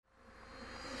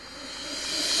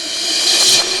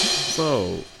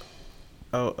So,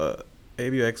 oh,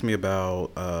 AB asked me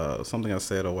about something I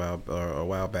said a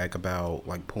while back about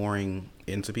like pouring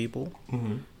into people.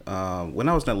 Mm-hmm. When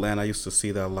I was in Atlanta, I used to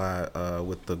see that a lot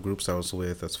with the groups I was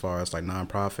with, as far as like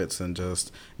nonprofits and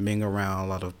just being around a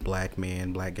lot of black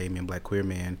men, black gay men, black queer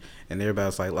men, and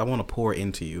everybody's like, "I want to pour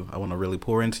into you. I want to really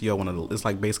pour into you. I want to." It's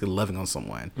like basically loving on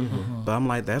someone. Mm-hmm. But I'm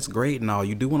like, that's great and all.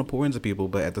 You do want to pour into people,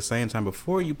 but at the same time,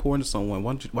 before you pour into someone,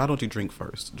 why don't you drink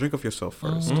first? Drink of yourself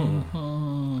first.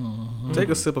 Mm-hmm. Take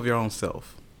a sip of your own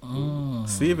self.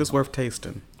 See if it's worth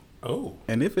tasting. Oh.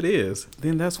 And if it is,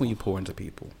 then that's when you pour into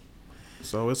people.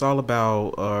 So it's all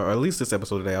about, or at least this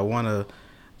episode today, I want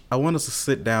us to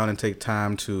sit down and take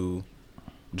time to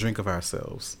drink of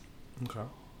ourselves. Okay.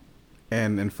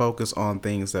 And focus on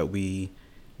things that we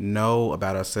know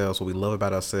about ourselves, what we love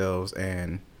about ourselves,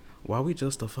 and why we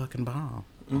just a fucking bomb.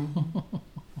 Mm-hmm.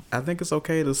 I think it's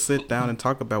okay to sit down and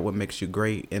talk about what makes you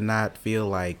great and not feel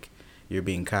like you're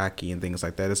being cocky and things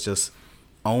like that. It's just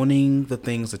owning the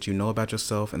things that you know about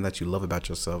yourself and that you love about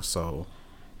yourself. So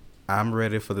I'm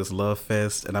ready for this love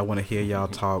fest, and I want to hear y'all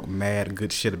talk mad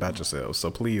good shit about yourselves.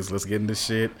 So please, let's get into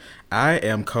shit. I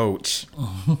am Coach.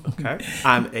 Okay.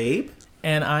 I'm Abe.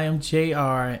 And I am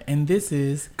JR, and this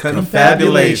is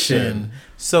Confabulation.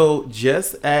 So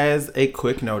just as a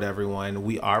quick note, everyone,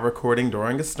 we are recording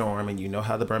during a storm, and you know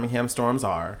how the Birmingham storms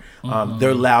are.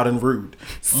 They're loud and rude.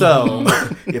 So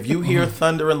if you hear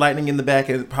thunder and lightning in the back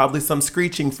and probably some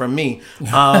screeching from me,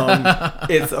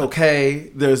 it's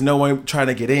okay. There's no one trying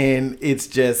to get in. It's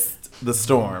just the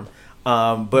storm.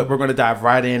 But we're going to dive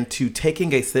right into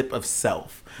taking a sip of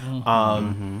self.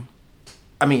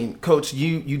 I mean, Coach,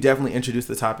 you definitely introduced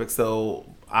the topic, so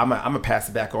I'm gonna pass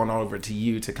it back on over to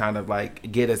you to kind of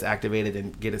like get us activated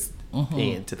and get us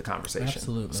into the conversation.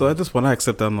 Absolutely. So at this point, I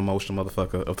accept that I'm the emotional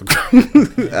motherfucker of the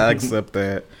group. I accept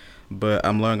that, but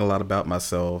I'm learning a lot about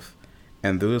myself,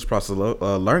 and through this process of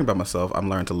learning about myself, I'm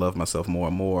learning to love myself more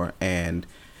and more. And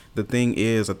the thing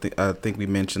is, I think we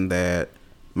mentioned that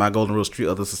my golden rule is treat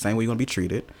others the same way you want to be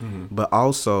treated, but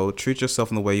also treat yourself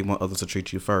in the way you want others to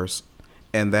treat you first.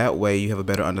 And that way you have a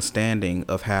better understanding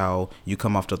of how you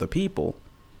come off to other people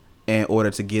in order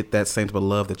to get that same type of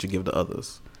love that you give to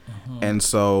others. And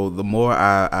so the more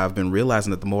I've been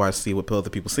realizing that, the more I see what other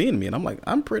people see in me, and I'm like,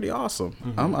 I'm pretty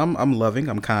awesome. I'm loving,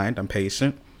 I'm kind, I'm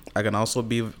patient. I can also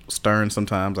be stern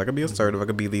sometimes. I can be assertive. I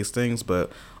can be these things.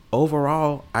 But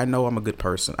overall, I know I'm a good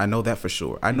person. I know that for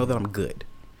sure. I know that I'm good.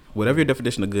 Whatever your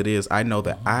definition of good is, I know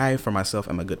that I, for myself,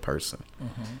 am a good person.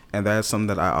 And that's something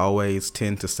that I always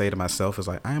tend to say to myself is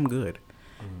like, I am good.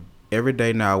 Every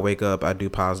day now I wake up, I do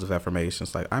positive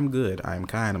affirmations like, I'm good, I'm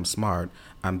kind, I'm smart,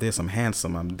 I'm this, I'm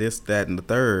handsome, I'm this, that, and the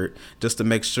third, just to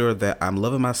make sure that I'm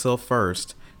loving myself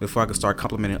first before I can start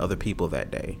complimenting other people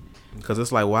that day. Because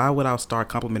it's like, why would I start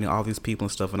complimenting all these people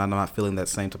and stuff when I'm not feeling that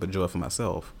same type of joy for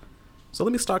myself? So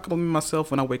let me start complimenting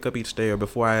myself when I wake up each day, or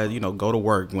before I, go to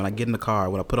work, when I get in the car,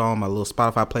 when I put on my little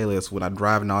Spotify playlist, when I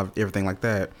drive and everything like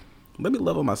that. Let me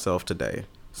love on myself today,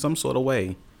 some sort of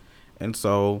way. And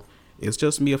so it's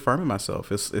just me affirming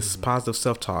myself. It's positive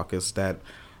self-talk. It's that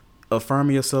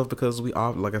affirming yourself, because we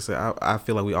all, like I said, I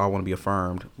feel like we all want to be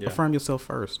affirmed. Yeah. Affirm yourself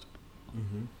first.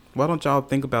 Why don't y'all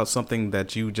think about something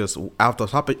that you just off the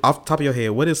top of your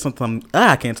head? What is something?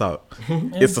 I can't talk.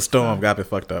 It's the storm. Got me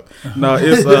fucked up. No,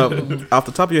 it's off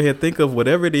the top of your head. Think of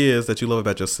whatever it is that you love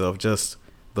about yourself. Just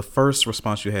the first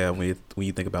response you have when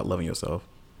you think about loving yourself.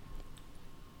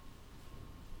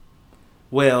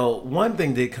 Well, one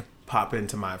thing did pop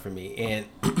into mind for me, and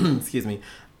excuse me,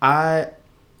 I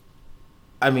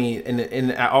mean,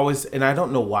 and I always, and I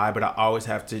don't know why, but I always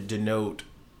have to denote.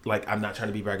 Like, I'm not trying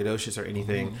to be braggadocious or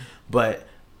anything, but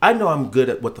I know I'm good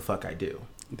at what the fuck I do.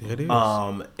 It is.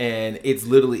 And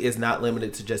it's not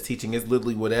limited to just teaching. It's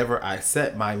literally whatever I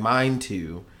set my mind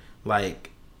to, like,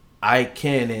 I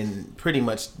can, and pretty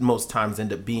much most times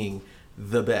end up being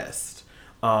the best.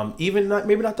 Even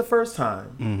maybe not the first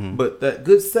time, but that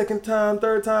good second time,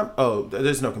 third time. Oh,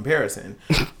 there's no comparison.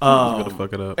 You're gonna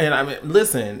fuck it up. And I mean,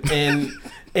 listen,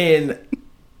 and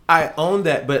I own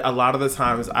that, but a lot of the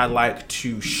times I like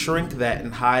to shrink that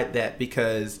and hide that,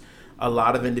 because a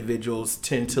lot of individuals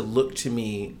tend to look to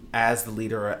me as the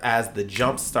leader or as the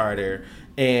jump starter.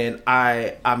 And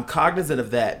I'm cognizant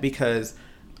of that, because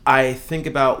I think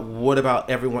about what about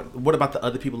the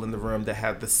other people in the room that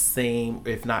have the same,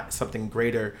 if not something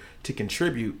greater to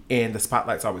contribute, and the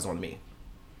spotlight's always on me.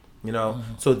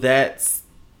 So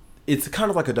it's kind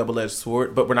of like a double-edged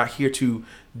sword, but we're not here to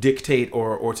dictate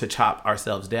or to chop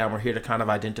ourselves down. We're here to kind of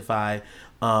identify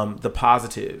the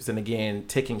positives, and again,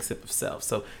 taking a sip of self.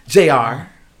 So, JR.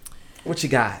 What you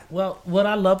got? Well, what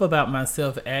I love about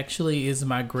myself actually is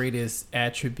my greatest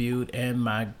attribute and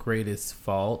my greatest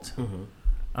fault.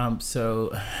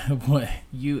 So what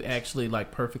you actually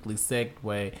like perfectly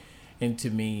segue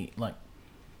into me like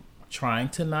trying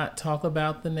to not talk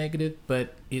about the negative,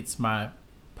 but it's my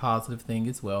positive thing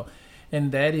as well.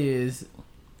 And that is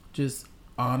just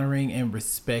honoring and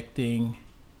respecting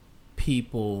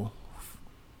people,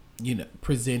 you know,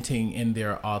 presenting in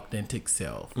their authentic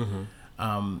self.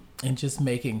 And just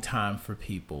making time for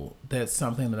people. That's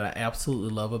something that I absolutely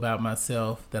love about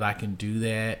myself, that I can do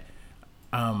that.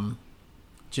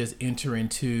 Just enter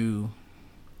into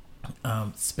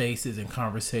spaces and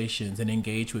conversations and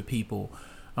engage with people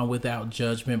without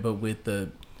judgment, but with a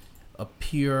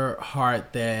pure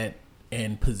heart that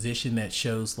and position that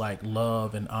shows like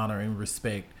love and honor and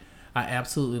respect. I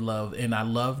absolutely love, and I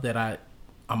love that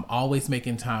I'm always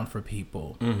making time for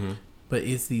people. But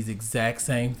it's these exact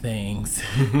same things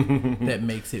that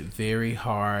makes it very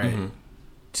hard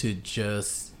to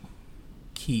just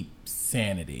keep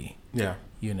sanity. Yeah.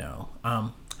 You know.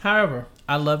 However,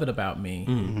 I love it about me.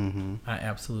 I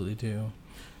absolutely do.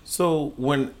 So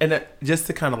just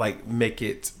to kind of like make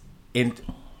it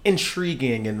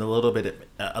intriguing and a little bit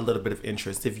of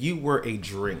interest, if you were a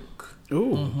drink,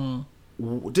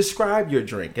 describe your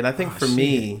drink. And I think for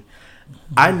me,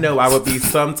 I know I would be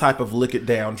some type of lick it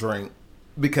down drink.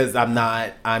 Because I'm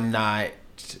not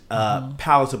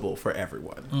palatable for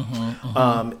everyone.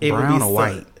 It Brown would be or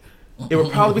white? It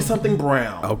would probably be something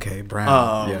brown. Okay,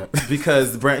 brown. Yeah.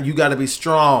 Because brown, you got to be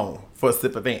strong for a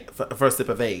sip of Abe.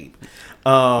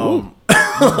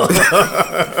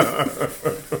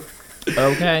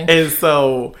 Okay. And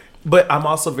so, but I'm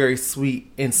also very sweet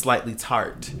and slightly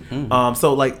tart.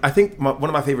 So like, I think one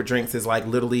of my favorite drinks is like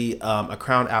literally a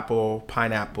Crown Apple,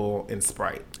 pineapple, and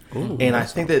Sprite. Ooh, and I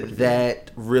think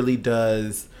that really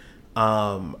does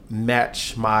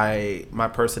match my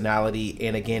personality,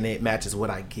 and again, it matches what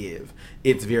I give.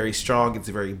 It's very strong, it's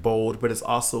very bold, but it's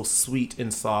also sweet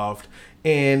and soft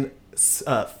and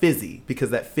fizzy, because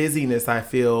that fizziness I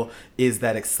feel is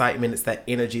that excitement, it's that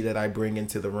energy that I bring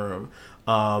into the room.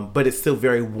 But it's still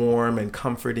very warm and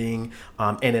comforting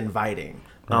and inviting.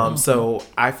 So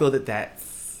I feel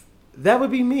that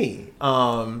would be me.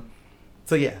 So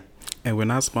yeah. And we're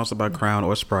not sponsored by Crown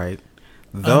or Sprite,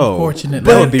 though.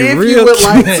 Unfortunately, that would be if real. you would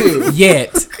like to,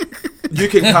 yet you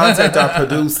can contact our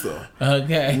producer,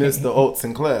 okay, Mr. Oat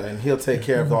Sinclair, and he'll take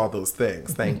care of all those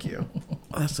things. Thank you.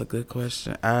 That's a good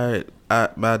question.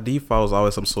 My default is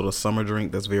always some sort of summer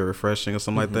drink that's very refreshing or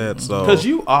something like that. So because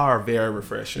you are very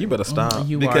refreshing, you better stop.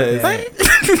 You because are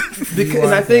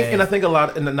that. and I think a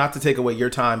lot, and not to take away your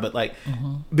time, but like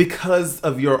because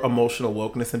of your emotional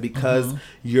wokeness and because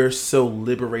you're so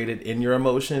liberated in your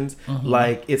emotions,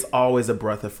 like it's always a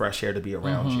breath of fresh air to be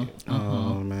around you.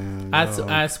 Oh man,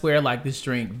 I swear, like this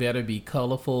drink better be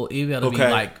colorful. It better be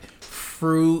like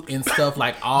fruit and stuff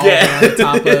like all on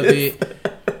top of it.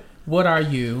 What are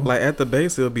you? Like at the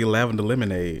base, it'll be lavender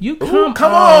lemonade. You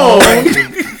come on.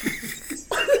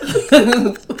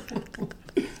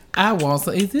 I want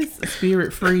some. Is this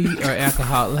spirit free or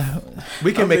alcohol?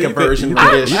 We can make a version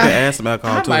for this. You can add some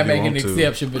alcohol I too. might if you make an want to.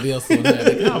 exception for this one.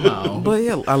 Honey. Come on. But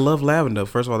yeah, I love lavender.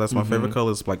 First of all, that's my favorite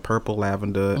color. It's like purple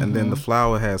lavender, and then the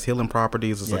flower has healing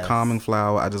properties. It's a calming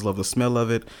flower. I just love the smell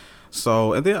of it.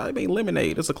 So, and then I mean,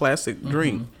 lemonade. It's a classic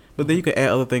drink. But then you can add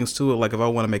other things to it. Like if I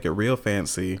want to make it real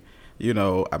fancy, you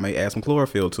know, I may add some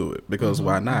chlorophyll to it because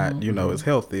why not? You know, it's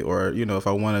healthy. Or, you know, if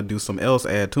I want to do something else,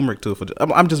 add turmeric to it.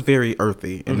 I'm just very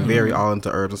earthy and very all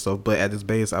into herbs and stuff. But at its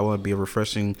base, I want to be a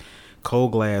refreshing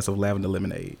cold glass of lavender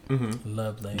lemonade.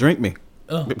 Lovely. Drink me.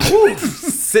 Ooh,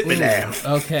 sit me down.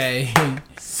 Okay.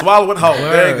 Swallow it whole.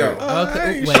 There you go.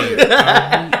 Okay. Wait.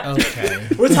 Okay.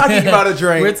 We're talking about a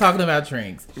drink. We're talking about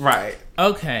drinks. Right.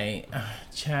 Okay.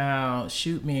 Child,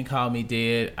 shoot me and call me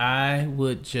dead. I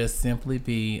would just simply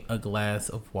be a glass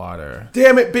of water.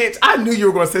 Damn it, bitch. I knew you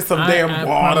were going to say some damn I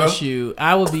water. promise you,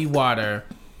 I would be water.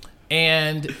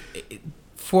 And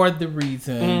for the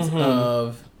reasons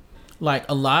of, like,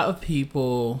 a lot of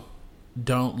people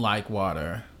don't like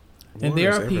water. And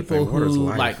there are people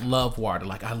who, like, love water.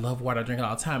 Like, I love water. I drink it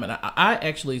all the time. And I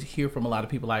actually hear from a lot of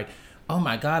people, like, oh,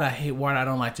 my God, I hate water. I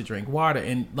don't like to drink water.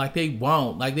 And, like, they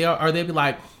won't. Like, they'll be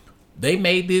like, they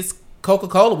made this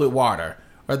Coca-Cola with water.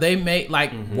 Or they made,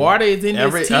 like, water is in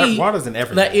this tea. Water's in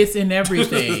everything. Like, it's in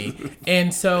everything.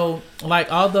 And so,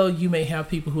 like, although you may have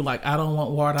people who, like, I don't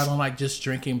want water. I don't like just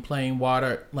drinking plain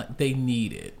water. Like, they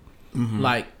need it.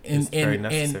 Like, it's very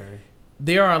necessary. And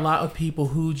there are a lot of people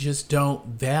who just don't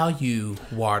value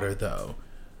water, though.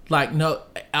 Like, no,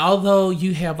 although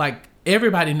you have, like,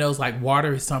 everybody knows, like,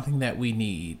 water is something that we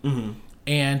need.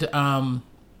 And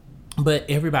but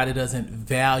everybody doesn't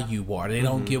value water. They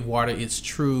don't give water its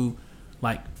true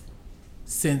like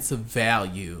sense of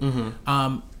value.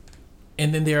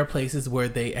 And then there are places where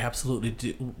they absolutely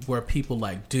do, where people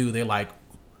like do. They're like,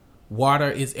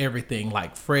 water is everything,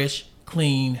 like fresh,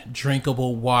 clean,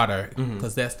 drinkable water,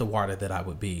 because that's the water that I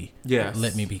would be. Yes.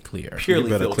 Let me be clear. Purely You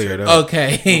better filtered. clear it up.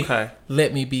 Okay. Okay.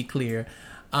 Let me be clear.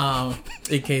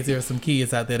 In case there are some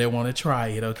kids out there that want to try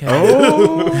it, okay?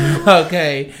 Oh,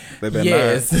 Okay. They better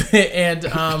Yes. And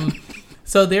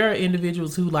so there are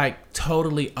individuals who like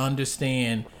totally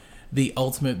understand the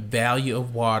ultimate value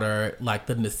of water, like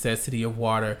the necessity of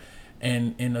water.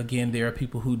 And again, there are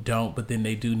people who don't, but then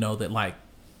they do know that like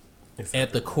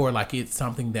at the core, like it's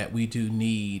something that we do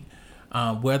need,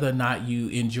 whether or not you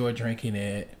enjoy drinking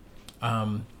it.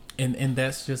 And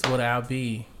that's just what I'll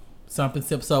be. Something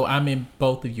simple. So I'm in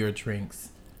both of your drinks.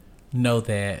 Know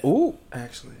that. ooh.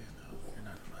 Actually, no, you're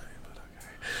not lying, but okay.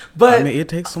 But I mean, it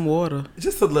takes some water.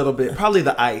 just a little bit. Probably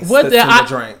the ice What that's the- in the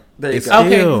drink. There you It's go.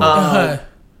 Okay. Ew.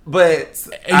 But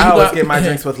you I always got- get my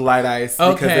drinks with light ice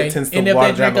because Okay. it tends And to if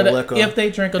water they down drink the enough, liquor. if they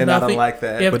drink and enough, I don't like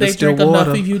that. If But they it's still drink enough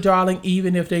water. of you, darling,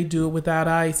 even if they do it without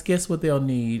ice, guess what they'll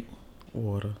need?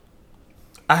 Water.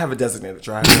 I have a designated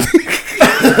driver.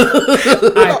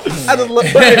 I can't. I just love.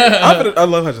 I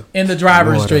love her. And the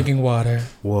driver is Water. drinking water.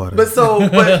 Water. But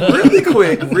really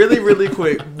quick, really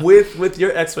quick, with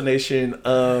your explanation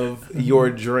of your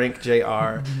drink,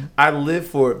 JR, I live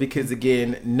for it because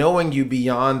again, knowing you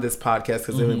beyond this podcast,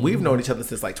 because we've known each other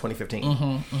since like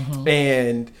 2015,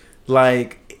 and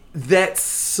like that's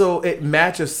so it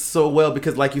matches so well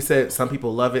because like you said, some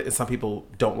people love it and some people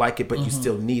don't like it, but you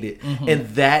still need it, and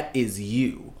that is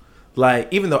you. Like,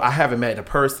 even though I haven't met a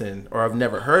person or I've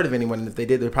never heard of anyone, and if they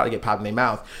did, they'd probably get popped in their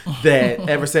mouth, that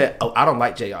ever said, oh, I don't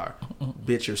like JR.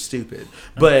 Bitch, you're stupid.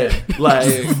 But,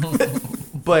 like,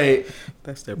 but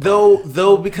That's their problem.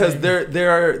 though, because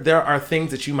there are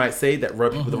things that you might say that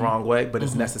rub people the wrong way, but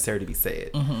it's necessary to be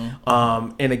said.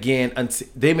 And again,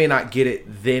 they may not get it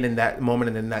then in that moment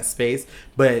and in that space,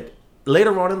 but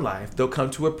later on in life, they'll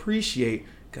come to appreciate,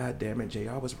 God damn it,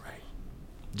 JR was right.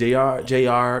 JR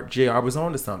was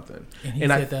on to something. And he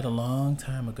said that a long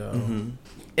time ago.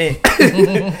 And,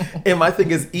 and my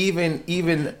thing is,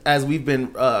 even as we've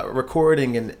been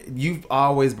recording, and you've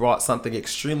always brought something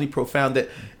extremely profound that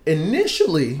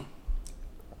initially,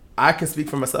 I can speak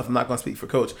for myself. I'm not going to speak for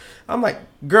Coach. I'm like,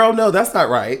 girl, no, that's not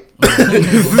right.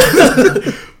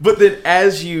 But then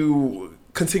as you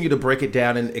continue to break it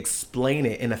down and explain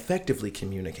it and effectively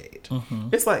communicate,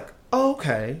 it's like, oh,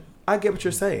 okay, I get what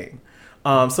you're saying.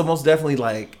 So most definitely,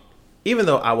 like, even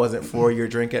though I wasn't for your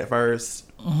drink at first,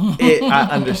 I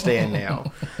understand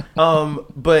now.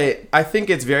 But I think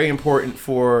it's very important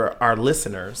for our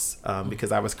listeners,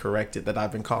 because I was corrected that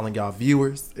I've been calling y'all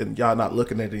viewers and y'all not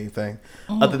looking at anything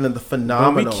other than the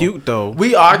phenomenal. But we cute though.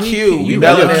 We are cute. You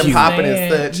Melanin really cute. popping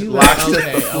and such. You Locks like, just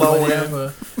okay, or flowing.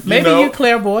 whatever. Maybe know? you're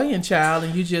clairvoyant, child,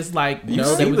 and you just like know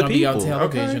see that we're the gonna be on people.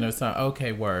 television Okay. or something.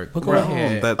 Okay, word. But go Right.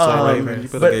 ahead. That's all right, man. You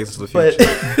better gaze into the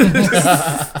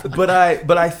future.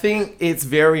 But I think it's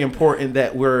very important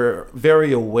that we're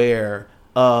very aware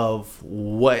of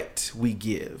what we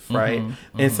give, right?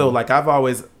 And so, like, I've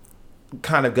always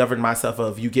kind of governed myself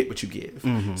of you get what you give.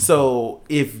 So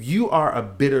if you are a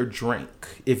bitter drink,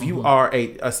 if you are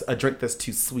a drink that's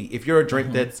too sweet, if you're a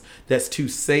drink that's too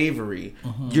savory,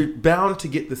 you're bound to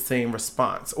get the same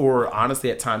response, or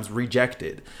honestly at times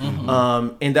rejected.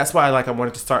 And that's why I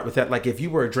wanted to start with that. Like, if you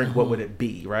were a drink, what would it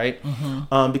be, right?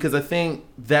 Because I think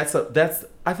that's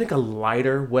a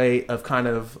lighter way of kind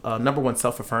of number one,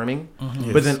 self-affirming,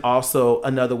 but then also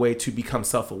another way to become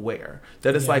self-aware.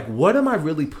 That it's like, what am I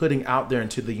really putting out there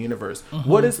into the universe?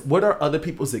 What are other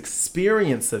people's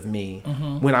experience of me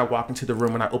when I walk into the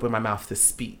room, when I open my mouth to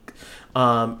speak?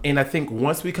 And I think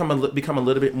once we become a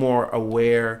little bit more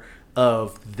aware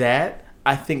of that,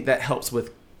 I think that helps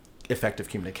with effective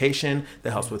communication,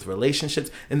 that helps with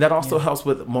relationships, and that also helps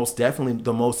with, most definitely,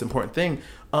 the most important thing,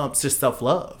 just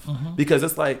self-love. Because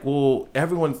it's like, well,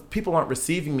 people aren't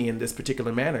receiving me in this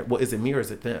particular manner. Well, is it me or is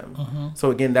it them?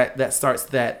 So again, that starts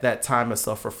that time of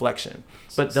self-reflection.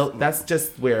 But that's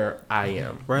just where I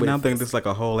am Right with now, I'm thinking this. this is like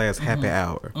a whole ass happy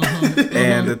hour.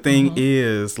 And the thing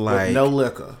is, like, With no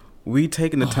liquor. we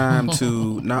taking the time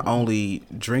to not only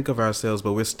drink of ourselves,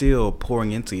 but we're still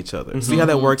pouring into each other. See how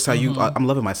that works? How I'm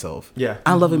loving myself. Yeah.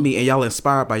 I'm loving me, and y'all are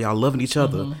inspired by y'all loving each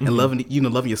other and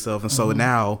loving yourself. And so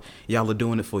now y'all are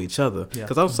doing it for each other. Yeah.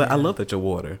 Because I was like, I love that you're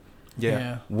water.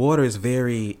 Yeah. Water is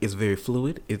very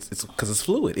fluid. It's because it's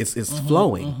fluid. It's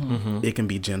flowing. It can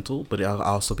be gentle, but it'll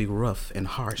also be rough and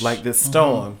harsh. Like this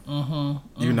storm.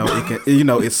 You know, it can. You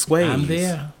know, it sways. I'm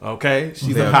there. Okay,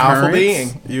 she's There a are powerful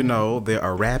currents, being. You know, there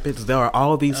are rapids. There are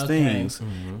all these Okay. things,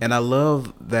 and I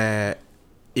love that.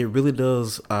 It really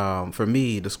does, for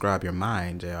me, describe your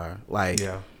mind, JR. Like,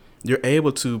 you're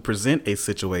able to present a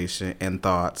situation and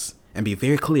thoughts and be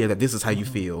very clear that this is how you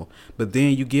feel. But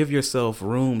then you give yourself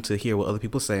room to hear what other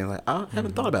people are saying. Like, I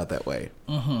haven't thought about that way.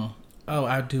 Oh,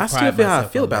 I do. I still feel how I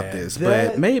feel about that. this,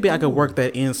 but maybe I could work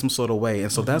that in some sort of way.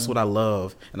 And so that's what I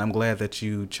love. And I'm glad that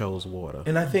you chose water.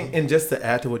 And I think, and just to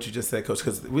add to what you just said, Coach,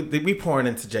 because we pouring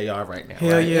into JR right now.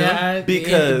 Hell right? yeah.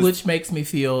 Because- which makes me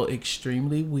feel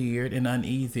extremely weird and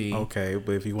uneasy. Okay,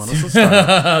 but if you want us to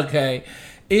start. Okay,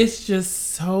 it's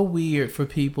just so weird for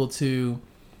people to,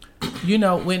 you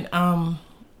know, when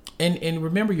and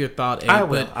remember your thought. I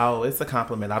will. But Oh, it's a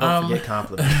compliment. I don't forget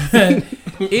compliments.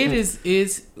 it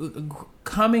is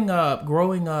growing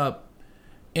up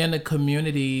in a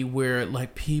community where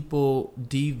like people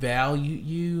devalue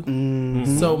you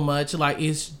so much. Like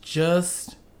it's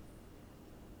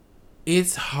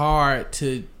hard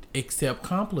to accept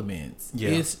compliments.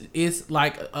 Yeah. It's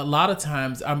like a lot of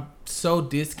times I'm so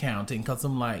discounting because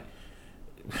I'm like,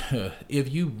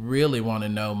 if you really want to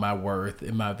know my worth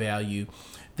and my value,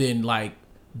 then like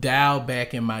dial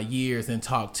back in my years and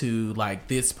talk to like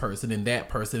this person and that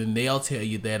person, and they'll tell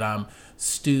you that I'm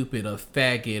stupid or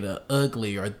faggot or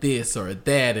ugly or this or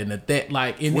that and that.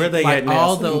 Like, and Where they like at now?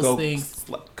 all So we can those go things,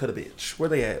 cut a bitch. Where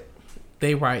they at?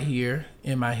 they right here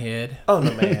in my head. Oh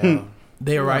no, man.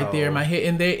 They're right there in my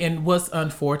head, and what's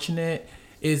unfortunate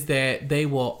is that they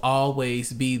will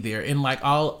always be there. And like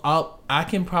I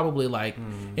can probably like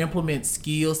implement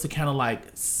skills to kind of like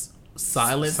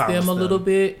silence them a little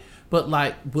bit, but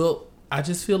like I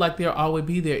just feel like they'll always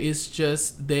be there. It's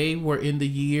just they were in the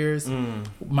years,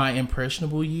 my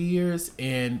impressionable years,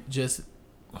 and just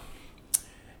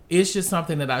it's just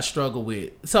something that I struggle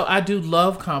with. So I do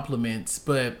love compliments,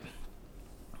 but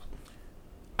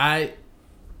I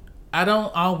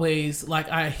don't always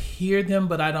like. I hear them,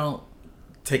 but I don't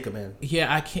take them in.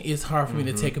 Yeah, I can't. It's hard for me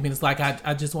to take them in. It's like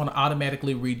I just want to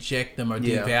automatically reject them or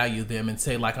devalue them and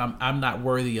say like I'm not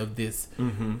worthy of this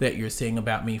that you're saying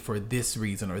about me for this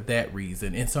reason or that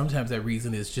reason. And sometimes that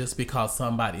reason is just because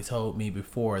somebody told me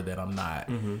before that I'm not,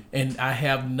 and I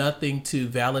have nothing to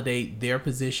validate their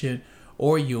position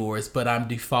or yours, but I'm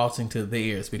defaulting to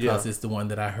theirs because it's the one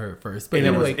that I heard first. But and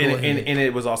anyway, and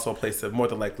it was also a place of more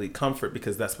than likely comfort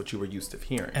because that's what you were used to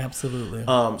hearing. Absolutely.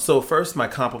 So first my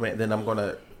compliment, then I'm going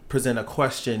to present a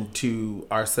question to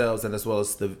ourselves and as well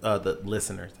as the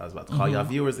listeners. I was about to call y'all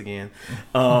viewers again.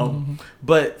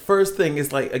 But first thing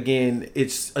is like, again,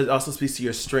 it also speaks to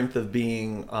your strength of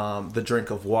being the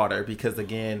drink of water, because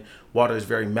again, water is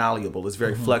very malleable. It's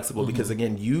very flexible because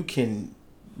again, you can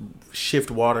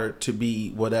shift water to be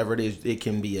whatever it is. It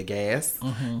can be a gas.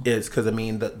 It's because I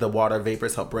mean the water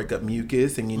vapors help break up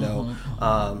mucus and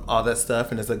all that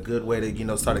stuff, and it's a good way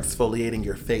to start exfoliating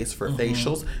your face for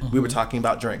facials. We were talking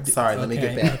about drinks. Sorry, let me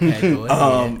get back. Okay, go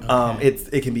ahead.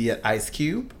 It can be an ice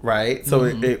cube, right? So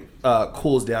it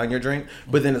cools down your drink,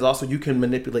 but then it's also you can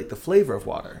manipulate the flavor of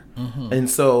water. And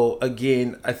so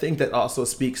again, I think that also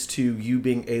speaks to you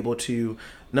being able to,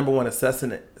 number one, assess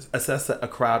a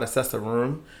crowd, assess a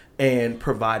room, and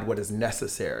provide what is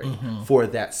necessary for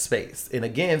that space. And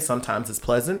again, sometimes it's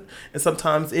pleasant, and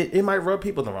sometimes it might rub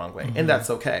people the wrong way, and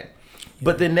that's okay.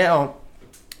 But then now,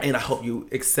 and I hope you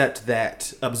accept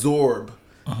that, absorb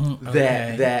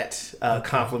that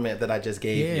compliment that I just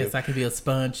gave you. Yes, I could be a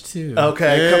sponge too.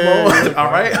 Okay, come on. All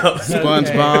right.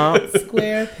 SpongeBob.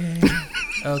 Square pen.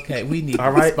 Okay, we need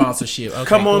sponsorship. Okay,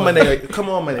 Come on, Money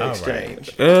All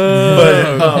Exchange.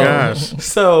 Oh, gosh.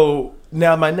 So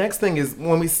now my next thing is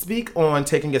when we speak on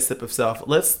taking a sip of self,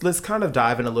 let's kind of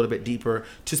dive in a little bit deeper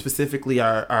to specifically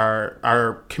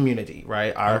our community,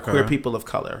 right? Our queer people of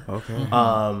color. Okay.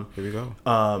 Here we go.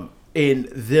 In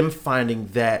them finding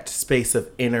that space of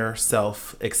inner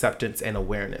self acceptance and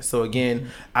awareness. So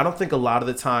again, I don't think a lot of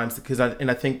the times,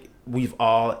 I think we've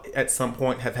all at some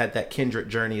point have had that kindred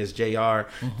journey as JR,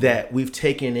 that we've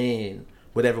taken in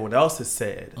what everyone else has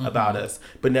said about us,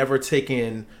 but never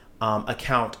taken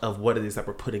account of what it is that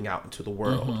we're putting out into the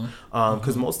world.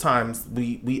 Because most times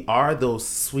we are those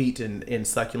sweet and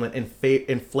succulent and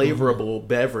flavorable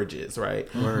beverages, right?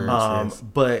 Yes.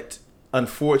 But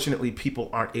unfortunately, people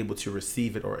aren't able to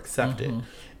receive it or accept it.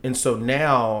 And so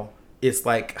now it's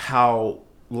like how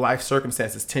life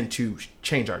circumstances tend to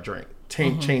change our drink,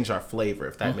 change our flavor,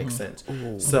 if that makes sense.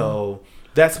 So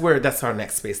that's our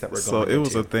next space that we're going So it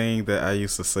was into. a thing that I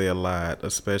used to say a lot,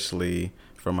 especially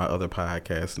from my other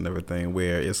podcasts and everything,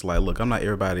 where it's like, look, I'm not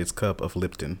everybody's cup of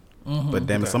Lipton, but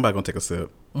damn it, somebody gonna take a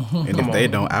sip, and if they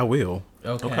don't, I will.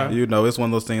 Okay. You know, it's one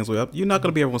of those things where you're not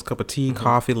gonna be everyone's cup of tea,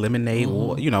 coffee, lemonade,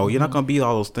 or you're not gonna be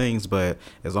all those things. But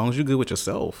as long as you're good with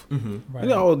yourself, Right.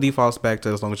 it all defaults back to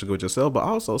as long as you're good with yourself. But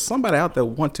also, somebody out there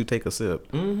want to take a sip,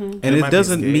 and They might it be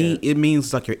doesn't scared. mean it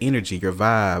means like your energy, your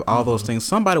vibe, all those things.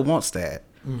 Somebody wants that.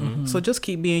 So just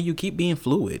keep being you, keep being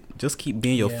fluid. Just keep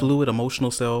being your Yeah. fluid,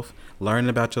 emotional self, learning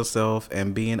about yourself,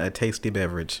 and being a tasty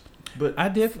beverage. But I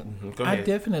Go I ahead.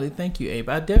 definitely thank you, Abe.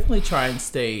 I definitely try and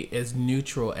stay as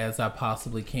neutral as I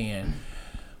possibly can.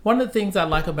 One of the things I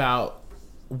like about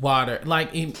water,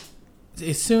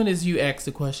 as soon as you asked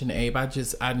the question, Abe,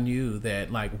 I knew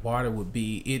that like water would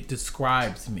be. It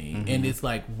describes me, and it's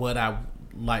like what I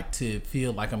like to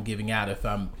feel like I'm giving out if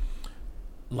I'm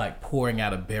like pouring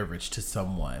out a beverage to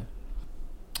someone.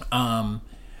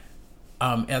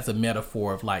 As a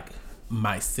metaphor of like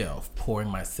myself, pouring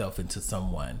myself into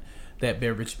someone, that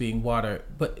beverage being water.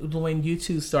 But when you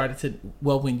two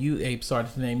when you, Abe,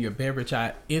 started to name your beverage,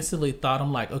 I instantly thought,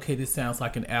 I'm like, okay, this sounds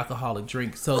like an alcoholic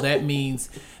drink. So that means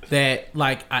that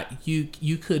like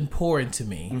you couldn't pour into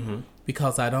me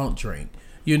because I don't drink,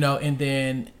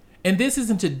 and this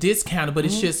isn't to discount it, but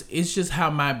it's just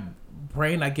how my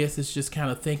brain, I guess, is just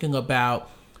kind of thinking about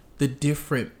the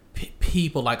different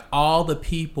people, like all the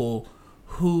people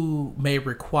who may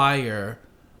require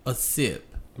a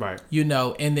sip, right.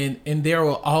 and there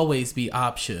will always be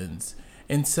options.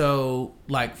 And so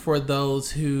like for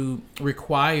those who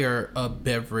require a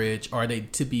beverage or they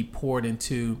to be poured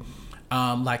into,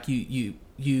 like you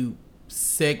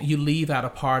leave out a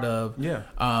part of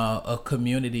a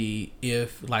community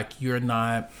if like you're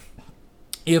not,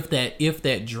 if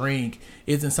that drink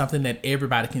isn't something that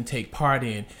everybody can take part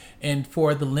in. And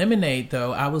for the lemonade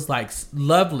though, I was like,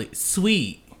 lovely,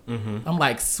 sweet. I'm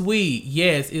like, sweet,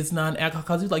 yes, it's non-alcohol,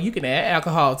 because like you can add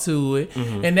alcohol to it,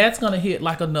 and that's gonna hit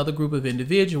like another group of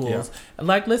individuals,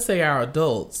 like let's say our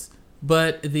adults.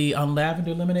 But the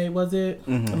lavender lemonade, was it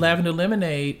lavender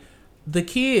lemonade, the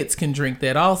kids can drink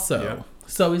that also.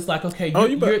 So it's like, okay, you're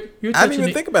touching I didn't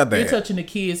even think about that. You're touching the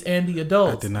kids and the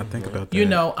adults. I did not think about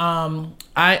that.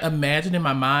 I imagine in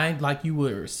my mind like you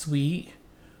were sweet,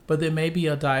 but then maybe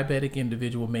a diabetic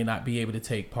individual may not be able to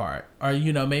take part, or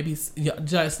maybe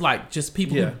just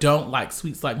people who don't like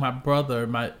sweets. Like my brother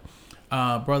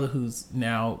who's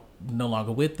now no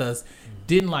longer with us,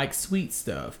 didn't like sweet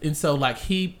stuff, and so like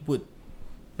he would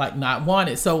like not want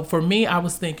it. So for me, I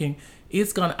was thinking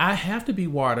I have to be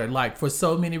water, like for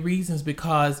so many reasons,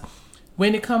 because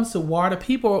when it comes to water,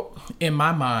 people in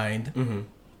my mind,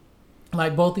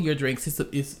 like both of your drinks,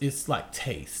 it's like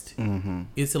taste.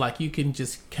 It's like you can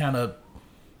just kind of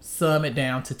sum it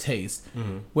down to taste.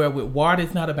 Where with water,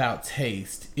 it's not about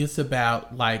taste. It's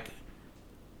about like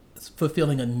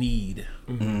fulfilling a need.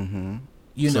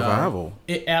 Survival.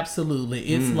 It absolutely.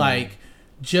 It's like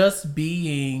just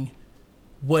being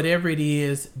whatever it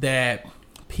is that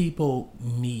people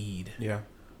need.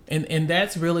 And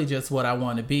that's really just what I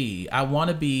want to be. I want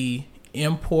to be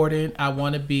important. I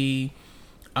want to be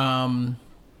I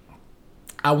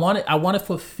want to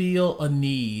fulfill a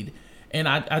need, and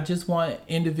I just want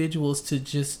individuals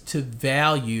to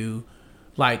value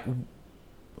like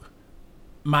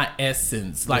my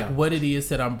essence, like what it is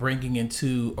that I'm bringing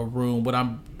into a room, what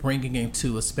I'm bringing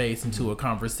into a space, into a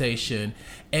conversation,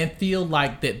 and feel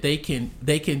like that they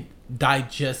can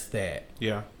digest that.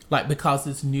 Like, because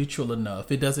it's neutral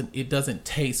enough. It doesn't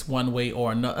taste one way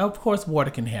or another. Of course, water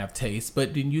can have taste,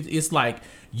 but then it's like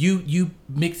you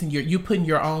mixing you putting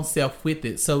your own self with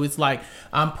it. So it's like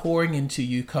I'm pouring into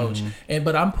you, Coach,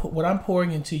 what I'm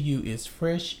pouring into you is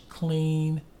fresh,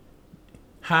 clean,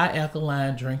 high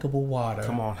alkaline, drinkable water.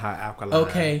 Come on, high alkaline.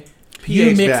 Okay, pH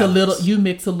you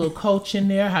mix a little Coach in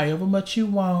there, however much you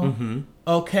want.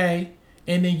 Okay.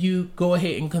 And then you go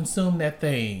ahead and consume that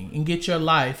thing and get your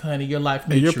life, honey, your life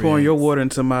nutrients. And you're pouring your water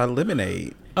into my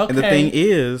lemonade. Okay. And the thing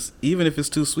is, even if it's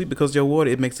too sweet, because your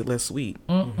water, it makes it less sweet.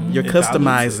 You're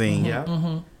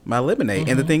customizing my lemonade.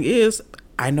 And the thing is,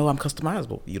 I know I'm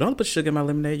customizable. You don't have to put sugar in my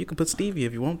lemonade. You can put stevia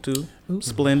if you want to.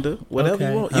 Splenda, whatever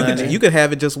you want. You could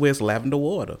have it just where it's lavender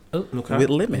water with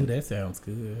lemon. Ooh, that sounds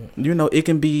good. It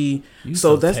can be. You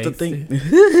so so that's tasty. the thing.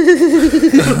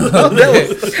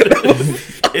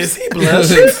 Is he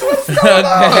blushing?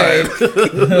 Okay.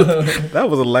 That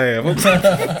was a laugh.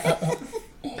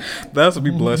 That's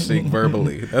me blushing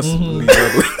verbally. That's me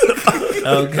verbally.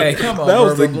 Okay, come on. That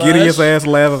was the verbal giddiest blush. ass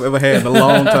laugh I've ever had in a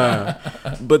long time.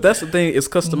 But that's the thing. It's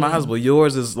customizable.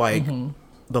 Yours is like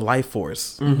the life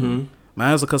force. My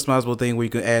Mine's a customizable thing where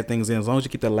you can add things in as long as you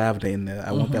keep that lavender in there.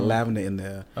 I want that lavender in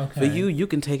there. Okay. For you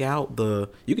can take out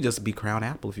you can just be crown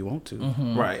apple if you want to.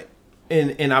 Right.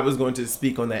 And I was going to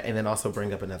speak on that and then also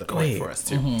bring up another point ahead. for us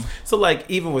too. So like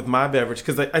even with my beverage,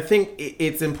 because I think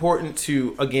it's important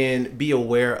to, again, be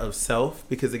aware of self,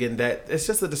 because again, that it's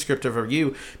just a descriptive of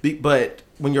you. But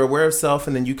when you're aware of self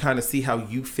and then you kind of see how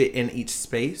you fit in each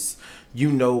space,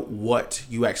 you know what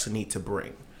you actually need to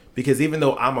bring. Because even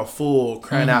though I'm a full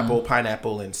crown apple,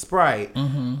 pineapple, and Sprite,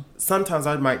 sometimes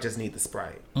I might just need the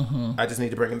Sprite. I just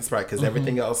need to bring in the Sprite because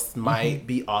everything else might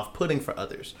be off-putting for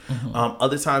others.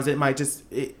 Other times it might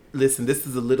listen, this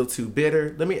is a little too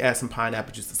bitter. Let me add some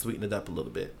pineapple juice to sweeten it up a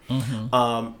little bit.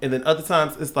 And then other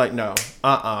times it's like, no,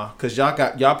 because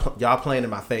y'all playing in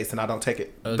my face and I don't take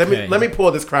it. Okay. Let me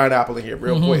pour this crown apple in here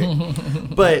real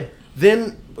quick. But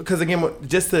then, because again,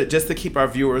 just to keep our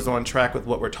viewers on track with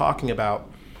what we're talking about,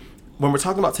 when we're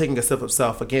talking about taking a sip of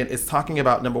self, again, it's talking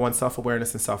about, number one,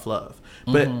 self-awareness and self-love.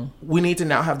 But we need to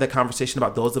now have that conversation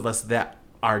about those of us that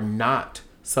are not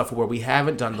self-aware. We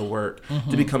haven't done the work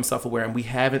to become self-aware, and we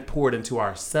haven't poured into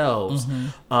ourselves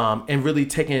and really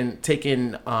taken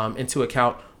into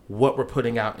account what we're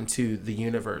putting out into the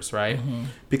universe, right?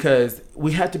 Because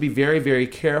we have to be very, very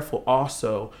careful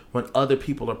also when other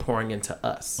people are pouring into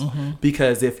us.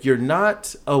 Because if you're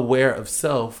not aware of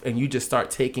self and you just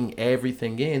start taking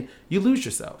everything in, you lose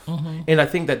yourself. And I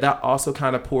think that also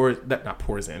kind of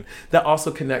that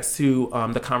also connects to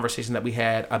the conversation that we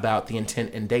had about the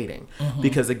intent in dating.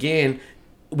 Because again,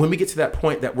 when we get to that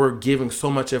point that we're giving so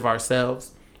much of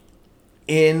ourselves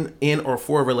in or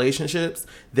for relationships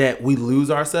that we lose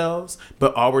ourselves,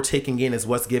 but all we're taking in is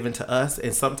what's given to us,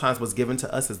 and sometimes what's given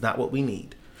to us is not what we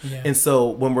need. And so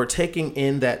when we're taking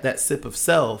in that sip of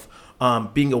self,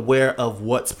 being aware of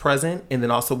what's present and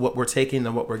then also what we're taking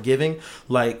and what we're giving,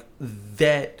 like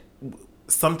that,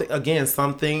 some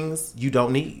things you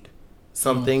don't need.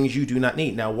 Some things you do not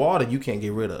need. Now, water you can't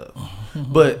get rid of.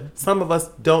 But some of us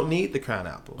don't need the crown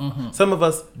apple. Some of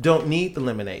us don't need the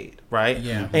lemonade, right?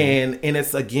 Yeah. And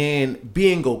it's, again,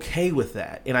 being okay with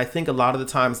that. And I think a lot of the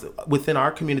times within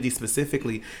our community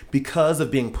specifically, because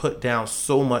of being put down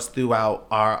so much throughout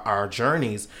our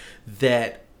journeys,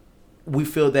 that we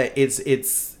feel that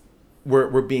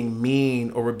we're being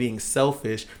mean or we're being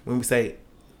selfish when we say,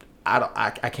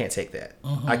 I can't take that.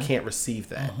 I can't receive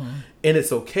that. And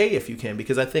it's okay if you can,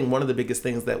 because I think one of the biggest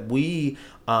things that we,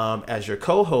 as your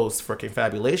co-hosts for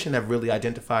Confabulation, have really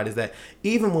identified is that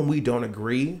even when we don't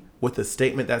agree with the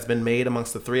statement that's been made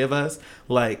amongst the three of us,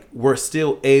 like, we're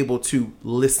still able to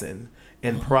listen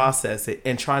and process it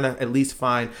and trying to at least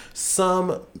find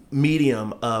some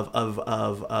medium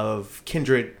of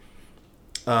kindred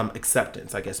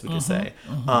acceptance, I guess we could say.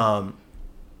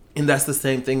 And that's the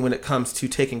same thing when it comes to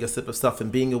taking a sip of self and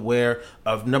being aware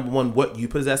of, number one, what you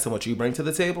possess and what you bring to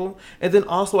the table. And then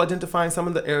also identifying some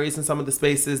of the areas and some of the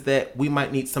spaces that we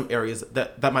might need some areas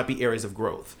that might be areas of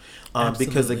growth.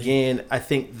 Because again, I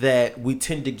think that we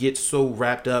tend to get so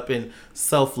wrapped up in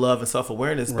self-love and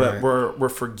self-awareness, but we're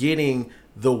forgetting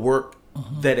the work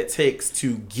that it takes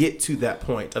to get to that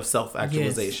point of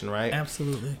self-actualization, right?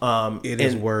 Absolutely. It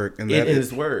is work. And it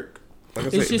is work.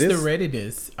 Like It's just the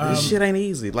readiness. This shit ain't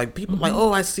easy. Like, people like,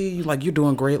 oh, I see you, like, you're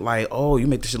doing great. Like, oh, you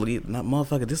make this shit look easy. Nah,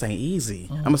 motherfucker, this ain't easy.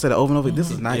 I'm gonna say that over and over. This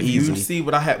is not If easy. you see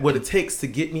what it takes to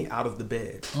get me out of the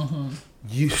bed.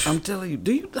 I'm telling you,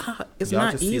 it's Y'all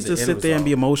not just see easy the to end sit there and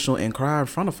be result. emotional and cry in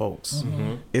front of folks.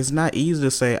 It's not easy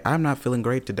to say, I'm not feeling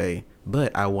great today,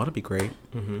 but I want to be great.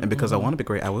 And because I want to be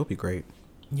great, I will be great.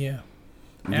 Yeah.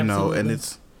 You know, and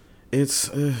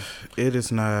Absolutely. it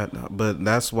is not, but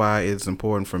that's why it's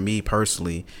important for me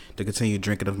personally to continue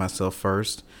drinking of myself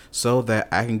first, so that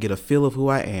I can get a feel of who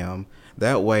I am.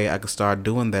 That way I can start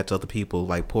doing that to other people,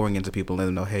 like pouring into people,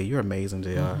 letting them know, hey, you're amazing,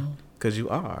 JR, because you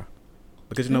are.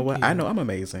 Because you know what? I know I'm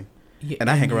amazing, Yeah, and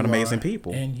I hang around you amazing are.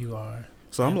 people. And you are.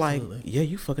 So I'm Absolutely. like, yeah,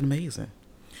 you fucking amazing.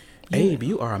 Yeah. Abe,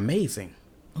 you are amazing.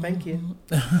 Thank you.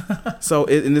 So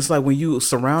and it's like when you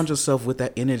surround yourself with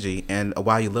that energy, and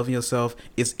while you're loving yourself,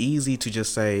 it's easy to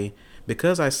just say,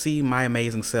 because I see my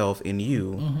amazing self in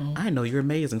you, I know you're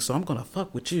amazing, so I'm gonna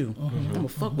fuck with you. I'm gonna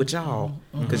fuck with y'all,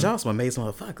 because y'all some amazing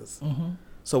motherfuckers.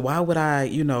 So why would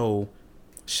I,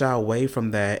 shy away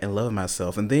from that and love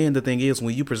myself? And then the thing is,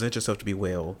 when you present yourself to be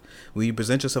well, when you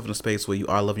present yourself in a space where you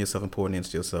are loving yourself and pouring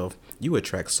into yourself, you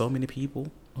attract so many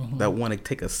people that want to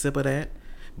take a sip of that.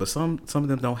 But some of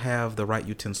them don't have the right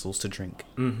utensils to drink.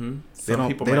 They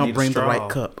don't bring the right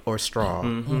cup or straw.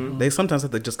 They sometimes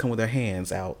have to just come with their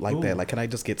hands out like that. Like, can I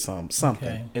just get something?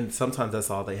 Okay. And sometimes that's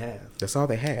all they have. That's all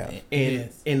they have.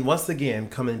 And once again,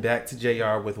 coming back to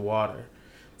JR with water,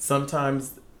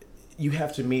 sometimes you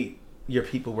have to meet your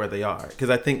people where they are, because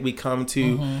I think we come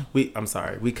to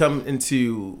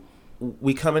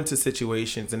we come into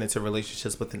situations and into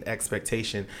relationships with an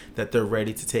expectation that they're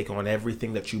ready to take on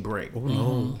everything that you bring. Oh,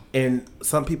 no. And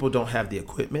some people don't have the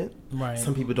equipment. Right.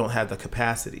 Some people don't have the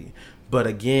capacity. But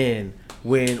again,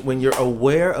 when you're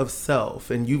aware of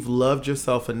self and you've loved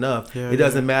yourself enough, it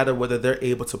doesn't matter whether they're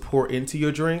able to pour into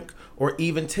your drink or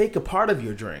even take a part of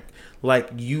your drink. Like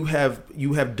you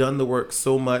have done the work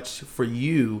so much for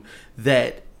you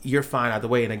that you're fine either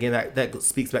way. And again, that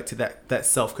speaks back to that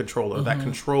self-control or that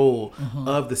control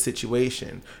of the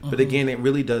situation. But again, it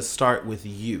really does start with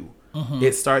you.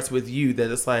 It starts with you, that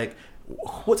it's like,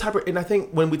 what type of, and I think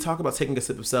when we talk about taking a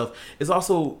sip of self, is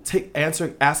also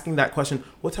asking that question,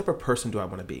 what type of person do I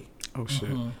want to be? Oh shit.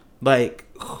 Like,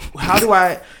 how do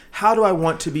I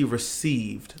want to be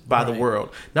received by the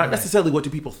world? Not necessarily what do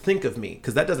people think of me,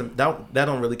 because that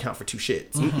don't really count for two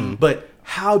shits. But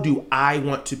how do I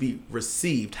want to be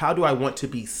received? How do I want to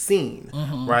be seen?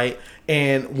 Right?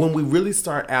 And when we really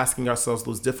start asking ourselves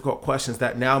those difficult questions,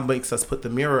 that now makes us put the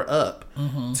mirror up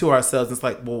to ourselves. It's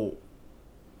like, well,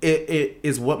 it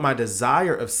is what my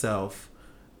desire of self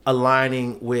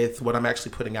aligning with what I'm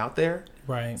actually putting out there.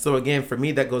 Right. So again, for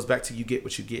me, that goes back to you get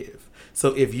what you give.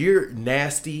 So if you're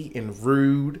nasty and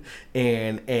rude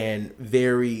and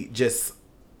very just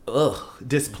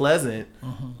displeasant,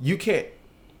 you can't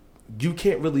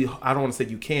really, I don't want to say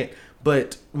you can't,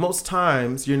 but most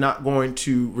times you're not going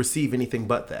to receive anything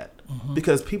but that,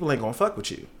 because people ain't gonna fuck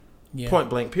with you. Point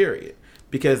blank period.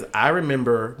 Because I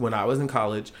remember when I was in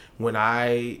college,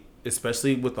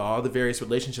 especially with all the various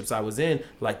relationships I was in,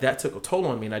 like that took a toll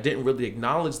on me, and I didn't really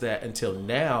acknowledge that until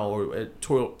now, or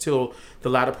till the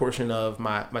latter portion of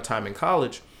my time in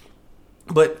college.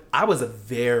 But I was a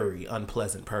very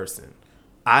unpleasant person.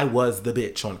 I was the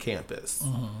bitch on campus.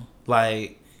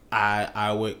 Like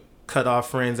I would cut off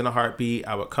friends in a heartbeat.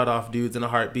 I would cut off dudes in a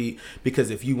heartbeat, because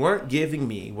if you weren't giving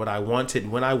me what I wanted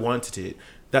when I wanted it,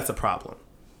 that's a problem.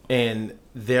 And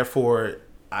therefore,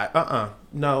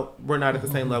 no, we're not at the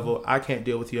same level. I can't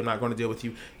deal with you. I'm not going to deal with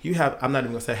you. I'm not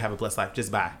even going to say have a blessed life.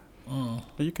 Just bye.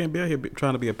 You can't be out here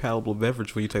trying to be a palatable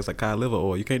beverage when you taste like cod liver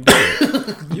oil. You can't do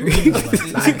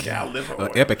it. Not cod liver oil.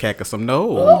 Epicac or some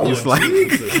it's like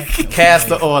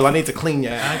castor oil. I need to clean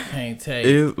your I can't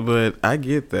take. But I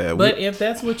get that. But if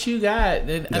that's what you got,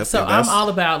 then I'm all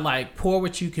about like pour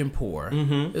what you can pour.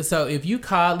 So if you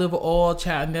cod liver oil,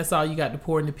 child, and that's all you got to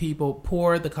pour into people,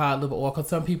 pour the cod liver oil, because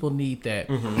some people need that.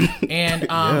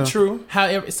 And true.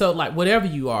 However, so like whatever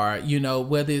you are,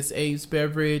 whether it's Abe's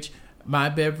beverage, my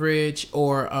beverage,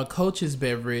 or a coach's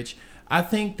beverage, I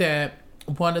think that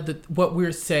what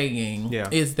we're saying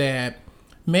is that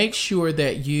make sure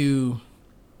that you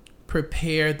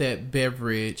prepare that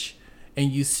beverage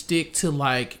and you stick to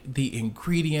like the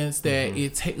ingredients that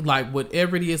like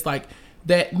whatever it is, like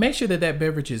that, make sure that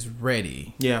beverage is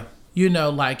ready.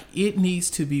 Like it needs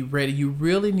to be ready. You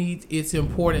really it's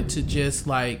important to just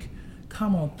like,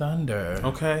 come on, thunder.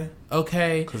 Okay.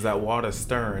 Because that water's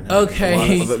stirring.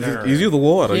 Okay. You the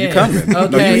water. Yeah. You coming.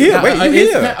 Okay. No, you here. Wait, you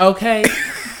here. Okay.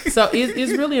 So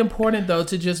it's really important, though,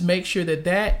 to just make sure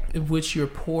that which you're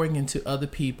pouring into other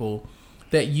people,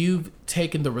 that you've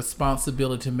taken the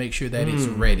responsibility to make sure that it's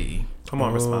ready. Come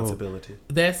on, responsibility.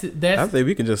 That's I think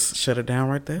we can just shut it down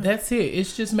right there. That's it.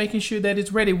 It's just making sure that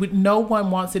it's ready. No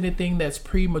one wants anything that's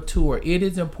premature. It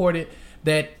is important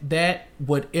that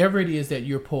whatever it is that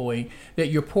you're pouring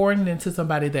it into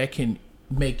somebody that can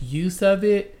make use of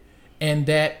it, and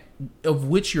that of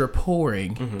which you're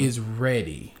pouring is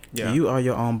ready. Yeah. You are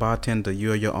your own bartender.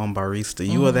 You are your own barista.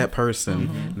 You are that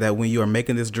person that when you are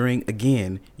making this drink,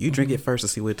 again, you drink it first to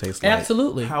see what it tastes like.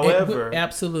 Absolutely. However,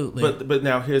 absolutely. But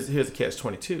now here's a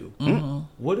catch-22.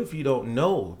 What if you don't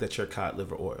know that you're cod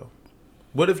liver oil?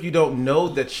 What if you don't know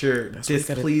that you're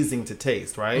displeasing to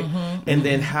taste, right? And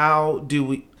then how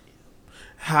do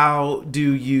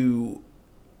you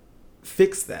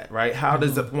fix that, right? How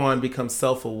does one become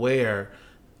self-aware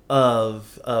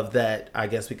of that, I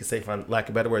guess we could say, for lack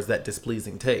of better words, that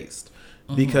displeasing taste?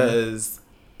 Because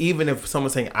even if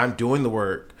someone's saying, I'm doing the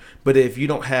work, but if you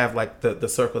don't have like the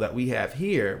circle that we have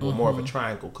here, we're more of a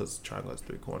triangle, because triangle has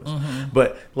 3 corners.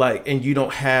 But like, and you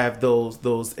don't have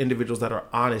those individuals that are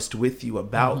honest with you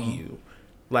about you,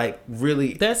 like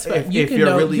really. That's right.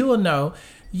 You will know.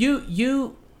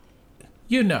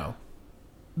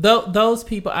 Those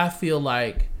people, I feel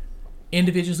like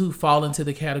individuals who fall into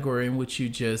the category in which you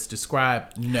just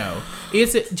described. No,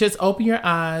 just open your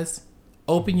eyes,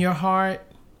 open your heart,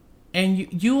 and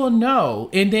you will know.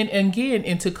 And then again,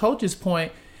 and to Coach's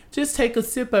point, just take a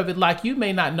sip of it. Like, you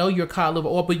may not know your cod liver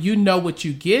oil, but you know what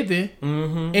you're giving.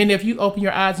 Mm-hmm. And if you open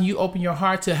your eyes and you open your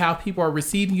heart to how people are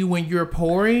receiving you when you're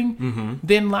pouring,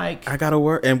 then like... I gotta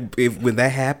work. And when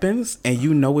that happens and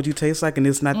you know what you taste like and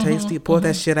it's not tasty, pour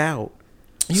that shit out.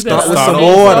 Start with some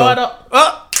water.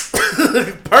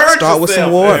 Start with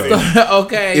some water.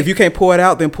 Okay. If you can't pour it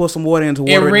out, then pour some water into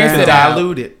water and rinse it down.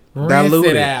 Dilute it. Rinse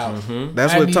it out. Mm-hmm.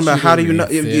 That's what I'm talking about. How do you know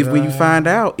if when you find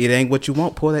out it ain't what you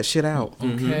want? Pour that shit out.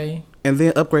 Okay. And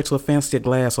then upgrade to a fancier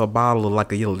glass or a bottle of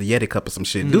like a little Yeti cup or some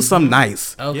shit. Do something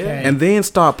nice. Okay. And then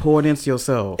start pouring into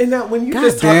yourself. And now when you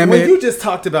just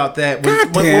talked about that,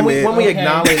 when we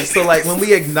acknowledge, so like when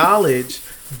we acknowledge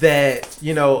that,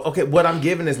 you know, okay, what I'm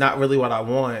giving is not really what I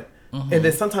want. And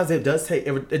then sometimes it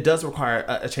does require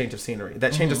a change of scenery.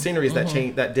 That change of scenery is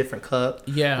that different cup.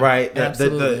 Yeah, right.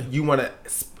 Absolutely. You want to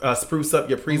spruce up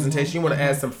your presentation. You want to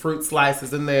add some fruit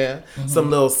slices in there, some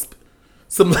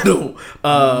little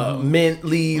mint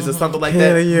leaves or something like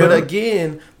that. Yeah. But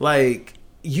again, like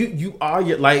you are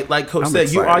your like Coach said,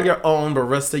 excited. You are your own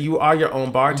barista. You are your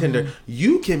own bartender.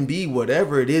 You can be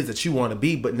whatever it is that you want to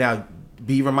be. But now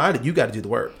be reminded, you got to do the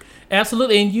work.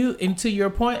 Absolutely. And to your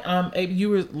point, Abe, you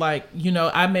were like, you know,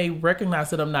 I may recognize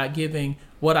that I'm not giving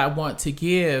what I want to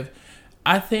give.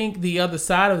 I think the other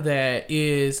side of that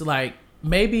is like,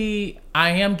 maybe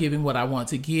I am giving what I want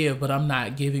to give, but I'm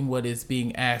not giving what is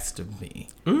being asked of me.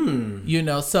 You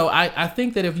know, so I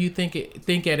think that if you think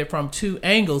at it from two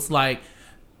angles, like,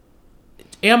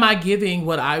 am I giving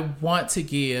what I want to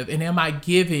give, and am I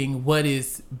giving what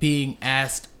is being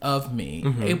asked of me?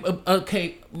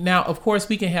 Okay, now, of course,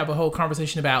 we can have a whole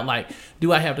conversation about, like,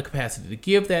 do I have the capacity to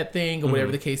give that thing or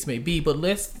whatever the case may be, but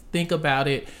let's think about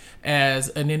it as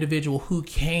an individual who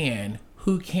can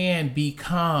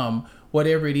become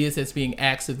whatever it is that's being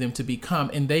asked of them to become,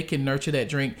 and they can nurture that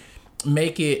drink,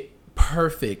 make it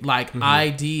perfect, like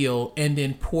ideal, and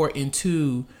then pour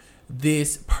into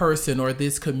this person or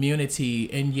this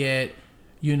community. And yet,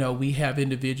 you know, we have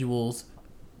individuals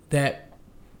that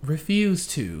refuse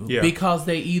to because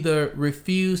they either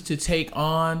refuse to take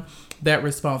on that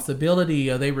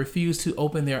responsibility, or they refuse to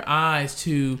open their eyes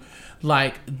to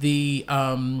like the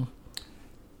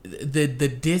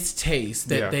distaste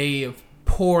that they are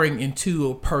pouring into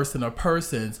a person or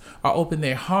persons, or open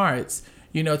their hearts,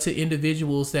 you know, to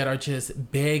individuals that are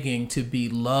just begging to be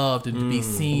loved and to be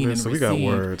seen and received. We got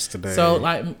words today. So,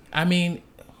 like, I mean,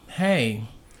 hey.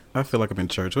 I feel like I'm in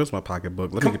church. Where's my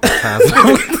pocketbook? Let me get the ties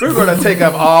out. We're going to take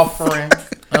up offering.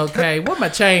 Okay, what my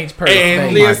change person?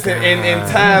 And listen,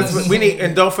 and ties, we need,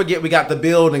 and don't forget, we got the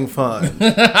building fund.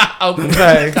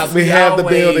 Okay, we have the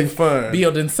building fund.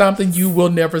 Building something you will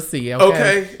never see.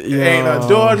 Okay, ain't a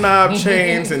doorknob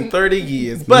changed in 30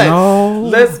 years. But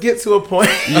let's get to a point.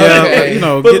 You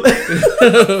know,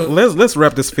 let's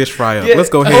wrap this fish fry up. Let's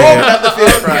go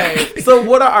ahead. So,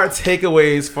 what are our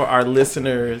takeaways for our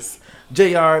listeners?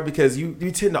 JR, because you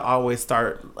tend to always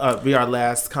be our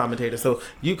last commentator, so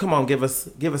you come on, give us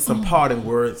some parting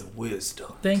words of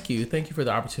wisdom. Thank you for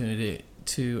the opportunity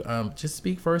to just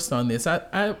speak first on this.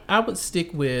 I would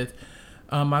stick with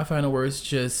my final words.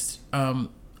 Just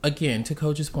again, to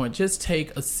Coach's point, just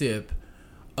take a sip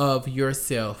of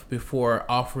yourself before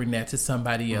offering that to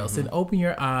somebody else, and open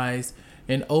your eyes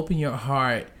and open your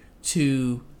heart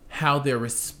to how they're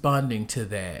responding to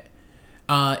that.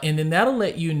 And then that'll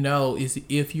let you know is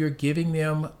if you're giving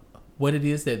them what it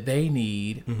is that they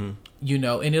need, you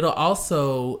know, and it'll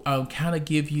also kind of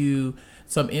give you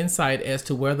some insight as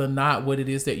to whether or not what it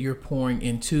is that you're pouring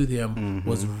into them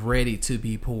was ready to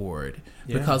be poured.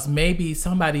 Yeah. Because maybe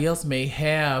somebody else may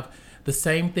have the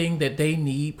same thing that they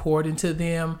need poured into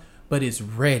them, but it's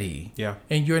ready. Yeah.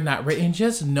 And you're not ready. And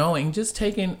just knowing, just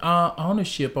taking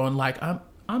ownership on like, I'm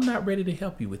not ready to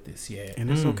help you with this yet. And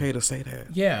it's okay to say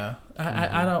that. Yeah.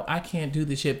 I can't do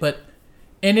this yet. But,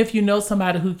 and if you know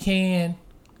somebody who can,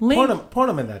 link. Point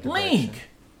them in that direction.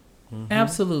 Link.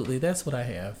 Absolutely. That's what I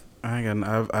have.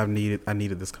 I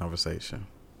needed this conversation.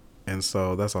 And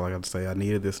so that's all I got to say. I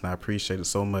needed this, and I appreciate it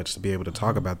so much to be able to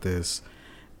talk about this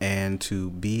and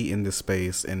to be in this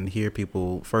space and hear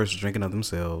people first drinking of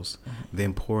themselves,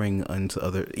 then pouring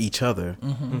into each other.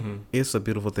 It's a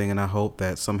beautiful thing, and I hope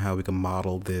that somehow we can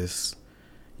model this,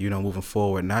 you know, moving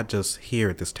forward, not just here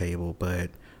at this table, but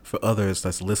for others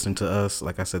that's listening to us.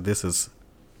 Like I said, this is,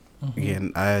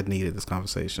 again, I needed this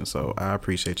conversation, so I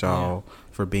appreciate y'all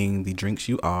for being the drinks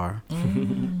you are.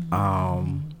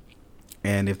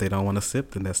 And if they don't want to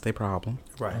sip, then that's their problem.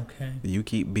 Right. Okay. You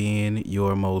keep being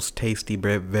your most tasty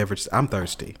beverage. I'm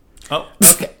thirsty. Oh,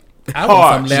 okay. I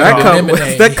want some lemon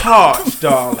lemonade. The cards,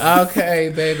 dog.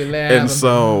 Okay, baby, lemon. And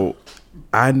so,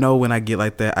 I know when I get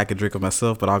like that, I can drink it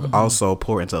myself, but I'll also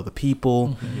pour into other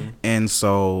people. And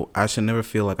so I should never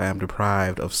feel like I am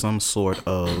deprived of some sort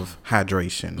of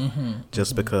hydration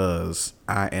just because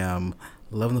I am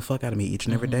loving the fuck out of me each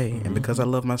and every day. And because I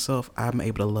love myself, I'm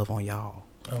able to love on y'all.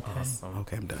 Okay. Awesome.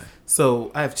 Okay, I'm done.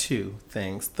 So I have two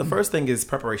things. The first thing is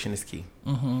preparation is key.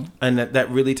 And that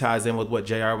really ties in with what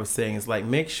JR was saying. Is like,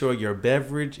 make sure your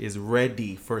beverage is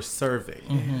ready for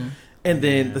serving. And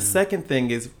then the second thing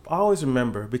is always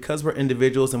remember, because we're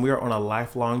individuals and we are on a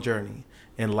lifelong journey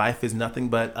and life is nothing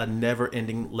but a never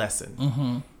ending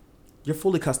lesson. You're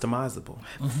fully customizable.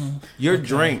 Your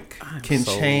drink can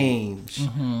change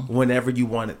whenever you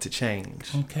want it to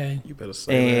change. Okay. You better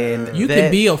say And that. You can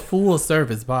be a full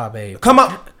service bar, babe. Come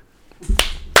on.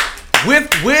 With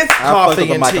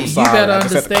coffee and tea. You better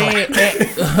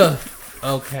understand.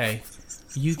 Okay.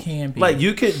 You can be. Like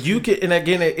you could, and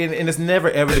again, and it's never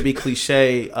ever to be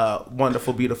cliche.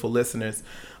 Wonderful, beautiful listeners.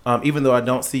 Even though I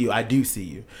don't see you, I do see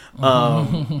you.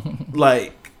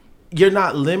 Like you're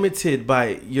not limited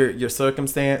by your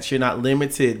circumstance. You're not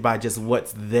limited by just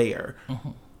what's there.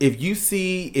 If you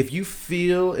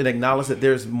feel and acknowledge that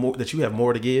there's more, that you have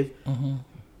more to give,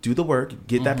 do the work,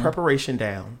 get that preparation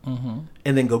down,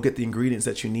 and then go get the ingredients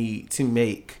that you need to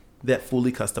make that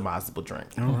fully customizable drink.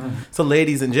 So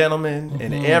ladies and gentlemen,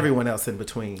 and everyone else in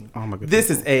between, Oh my goodness.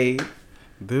 this is Abe.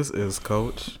 This is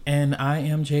Coach. And I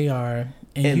am JR.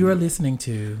 And you are listening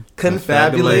to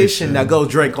Confabulation. Now go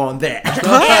drink on that.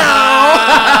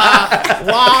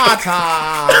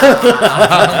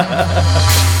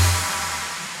 Water.